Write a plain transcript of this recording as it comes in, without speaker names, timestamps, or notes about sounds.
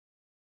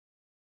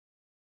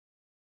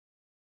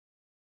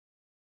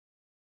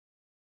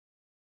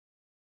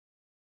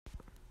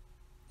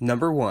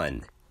Number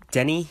 1.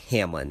 Denny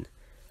Hamlin.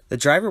 The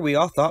driver we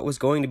all thought was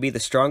going to be the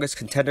strongest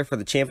contender for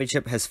the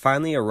championship has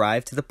finally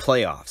arrived to the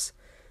playoffs.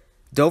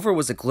 Dover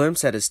was a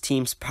glimpse at his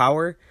team's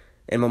power,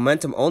 and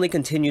momentum only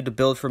continued to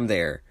build from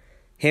there.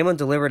 Hamlin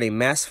delivered a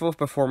masterful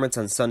performance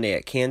on Sunday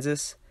at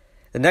Kansas.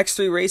 The next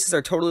 3 races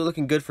are totally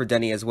looking good for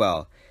Denny as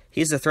well.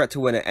 He's a threat to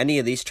win at any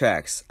of these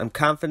tracks. I'm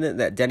confident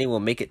that Denny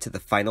will make it to the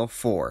Final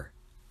 4.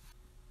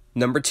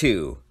 Number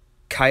 2.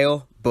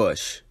 Kyle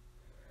Busch.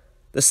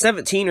 The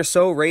 17 or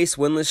so race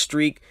winless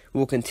streak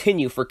will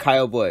continue for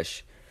Kyle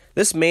Busch.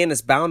 This man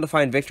is bound to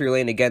find victory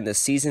lane again this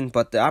season,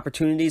 but the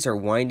opportunities are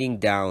winding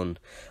down.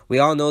 We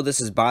all know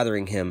this is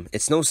bothering him.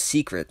 It's no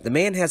secret. The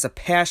man has a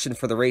passion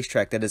for the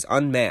racetrack that is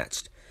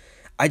unmatched.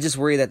 I just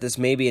worry that this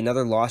may be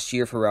another lost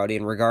year for Rowdy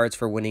in regards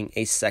for winning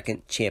a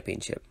second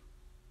championship.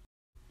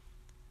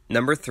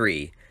 Number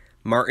 3.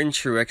 Martin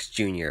Truex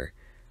Jr.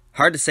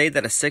 Hard to say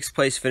that a 6th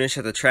place finish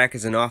at the track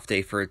is an off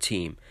day for a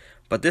team,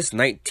 but this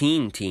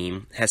 19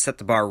 team has set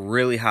the bar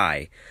really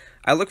high.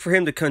 I look for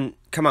him to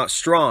come out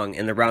strong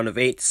in the round of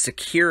 8 to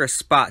secure a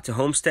spot to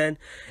Homestead.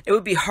 It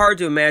would be hard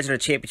to imagine a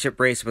championship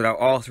race without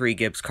all 3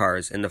 Gibbs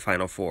cars in the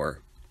Final 4.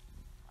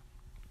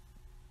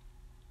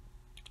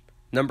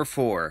 Number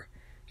 4.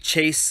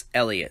 Chase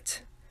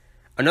Elliott.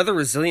 Another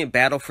resilient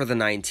battle for the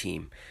 9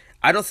 team.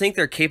 I don't think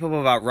they're capable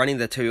of outrunning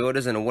the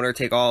Toyotas in a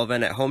winner-take-all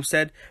event at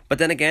Homestead, but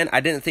then again, I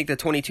didn't think the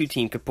 22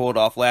 team could pull it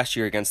off last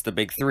year against the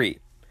Big 3.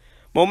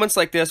 Moments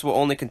like this will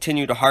only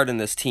continue to harden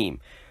this team.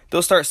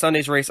 They'll start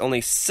Sunday's race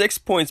only 6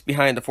 points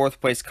behind the 4th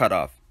place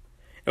cutoff.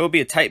 It will be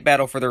a tight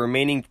battle for the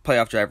remaining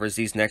playoff drivers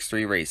these next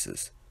 3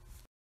 races.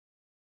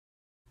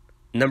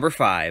 Number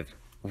 5.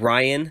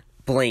 Ryan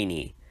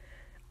Blaney.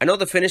 I know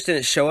the finish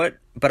didn't show it,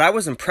 but I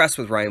was impressed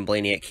with Ryan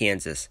Blaney at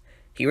Kansas.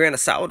 He ran a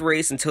solid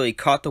race until he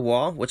caught the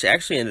wall, which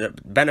actually ended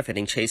up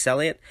benefiting Chase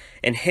Elliott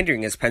and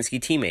hindering his Penske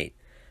teammate.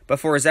 But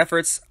for his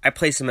efforts, I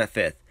placed him at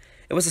 5th.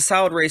 It was a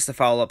solid race to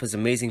follow up his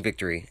amazing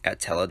victory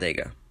at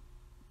Talladega.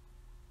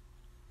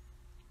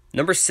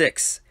 Number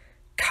 6.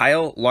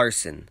 Kyle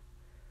Larson.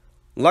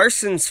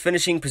 Larson's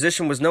finishing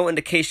position was no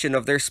indication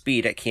of their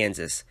speed at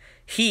Kansas.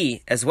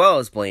 He, as well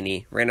as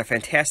Blaney, ran a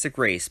fantastic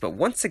race, but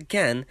once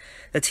again,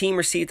 the team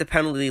received a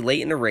penalty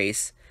late in the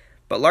race,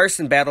 but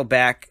Larson battled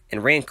back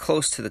and ran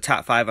close to the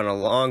top 5 on a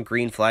long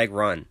green flag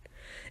run.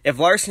 If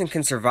Larson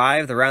can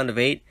survive the round of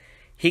 8,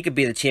 he could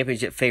be the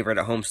championship favorite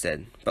at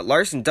Homestead, but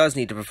Larson does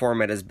need to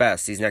perform at his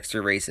best these next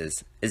 3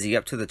 races. Is he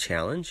up to the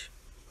challenge?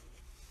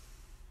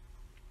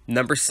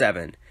 Number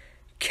 7.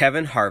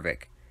 Kevin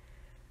Harvick.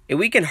 A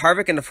weekend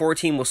Harvick and the 4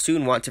 team will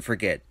soon want to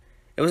forget.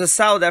 It was a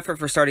solid effort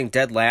for starting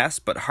dead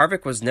last, but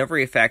Harvick was never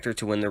a factor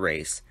to win the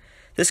race.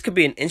 This could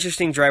be an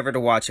interesting driver to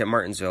watch at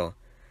Martinsville.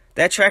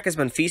 That track has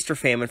been feast or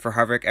famine for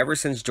Harvick ever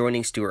since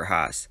joining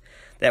Stewart-Haas.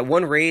 That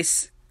one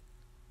race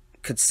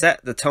could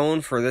set the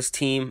tone for this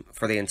team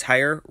for the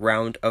entire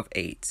round of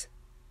 8.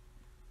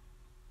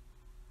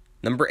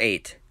 Number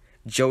 8.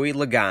 Joey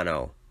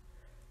Logano.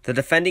 The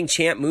defending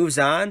champ moves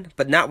on,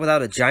 but not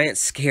without a giant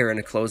scare in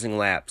the closing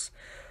laps.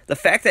 The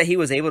fact that he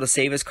was able to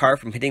save his car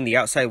from hitting the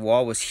outside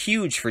wall was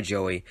huge for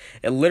Joey.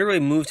 It literally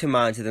moved him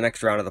on to the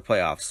next round of the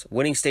playoffs.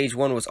 Winning Stage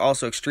 1 was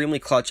also extremely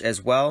clutch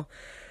as well.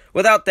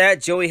 Without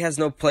that, Joey has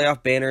no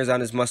playoff banners on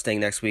his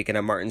Mustang next weekend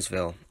at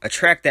Martinsville, a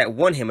track that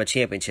won him a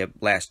championship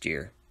last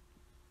year.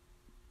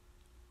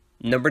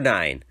 Number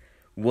 9.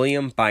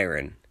 William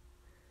Byron.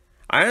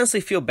 I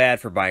honestly feel bad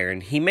for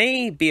Byron. He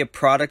may be a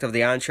product of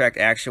the on-track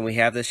action we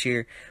have this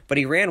year, but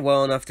he ran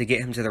well enough to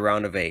get him to the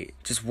round of 8.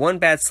 Just one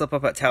bad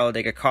slip-up at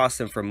Talladega cost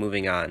him from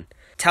moving on.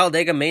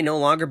 Talladega may no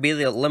longer be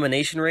the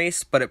elimination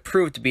race, but it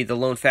proved to be the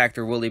lone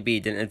factor Willie B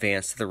didn't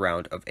advance to the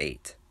round of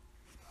 8.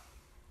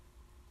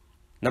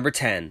 Number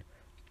 10.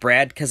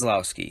 Brad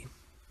Keselowski.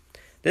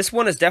 This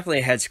one is definitely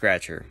a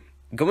head-scratcher.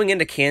 Going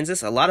into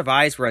Kansas, a lot of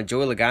eyes were on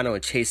Joey Logano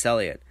and Chase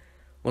Elliott.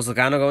 Was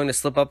Logano going to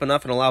slip up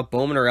enough and allow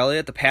Bowman or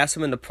Elliott to pass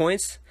him into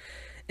points?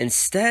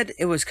 Instead,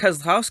 it was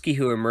Keselowski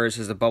who emerged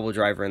as the bubble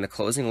driver in the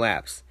closing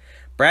laps.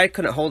 Brad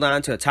couldn't hold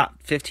on to a top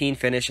 15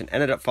 finish and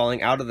ended up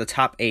falling out of the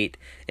top 8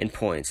 in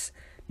points.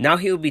 Now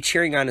he will be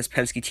cheering on his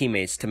Penske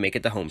teammates to make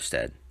it to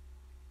Homestead.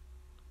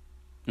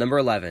 Number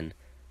 11.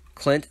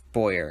 Clint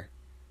Bowyer.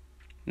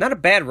 Not a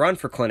bad run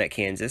for Clint at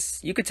Kansas.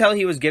 You could tell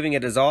he was giving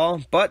it his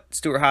all, but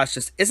Stewart-Haas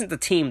just isn't the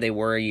team they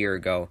were a year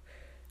ago.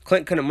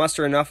 Clint couldn't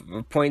muster enough of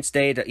a points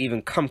day to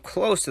even come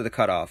close to the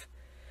cutoff.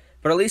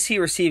 But at least he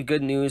received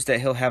good news that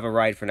he'll have a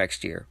ride for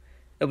next year.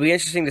 It'll be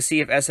interesting to see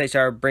if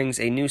SHR brings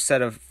a new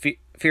set of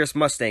fierce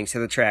Mustangs to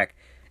the track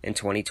in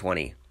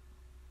 2020.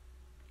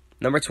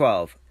 Number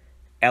 12.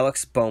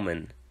 Alex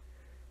Bowman.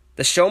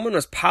 The showman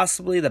was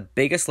possibly the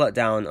biggest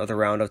letdown of the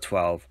round of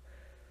 12.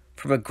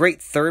 From a great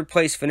 3rd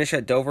place finish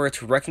at Dover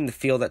to wrecking the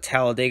field at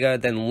Talladega,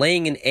 then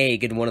laying an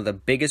egg in one of the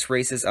biggest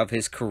races of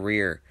his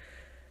career.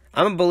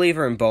 I'm a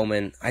believer in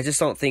Bowman. I just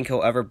don't think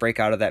he'll ever break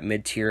out of that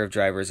mid-tier of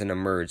drivers and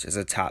emerge as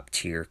a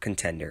top-tier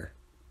contender.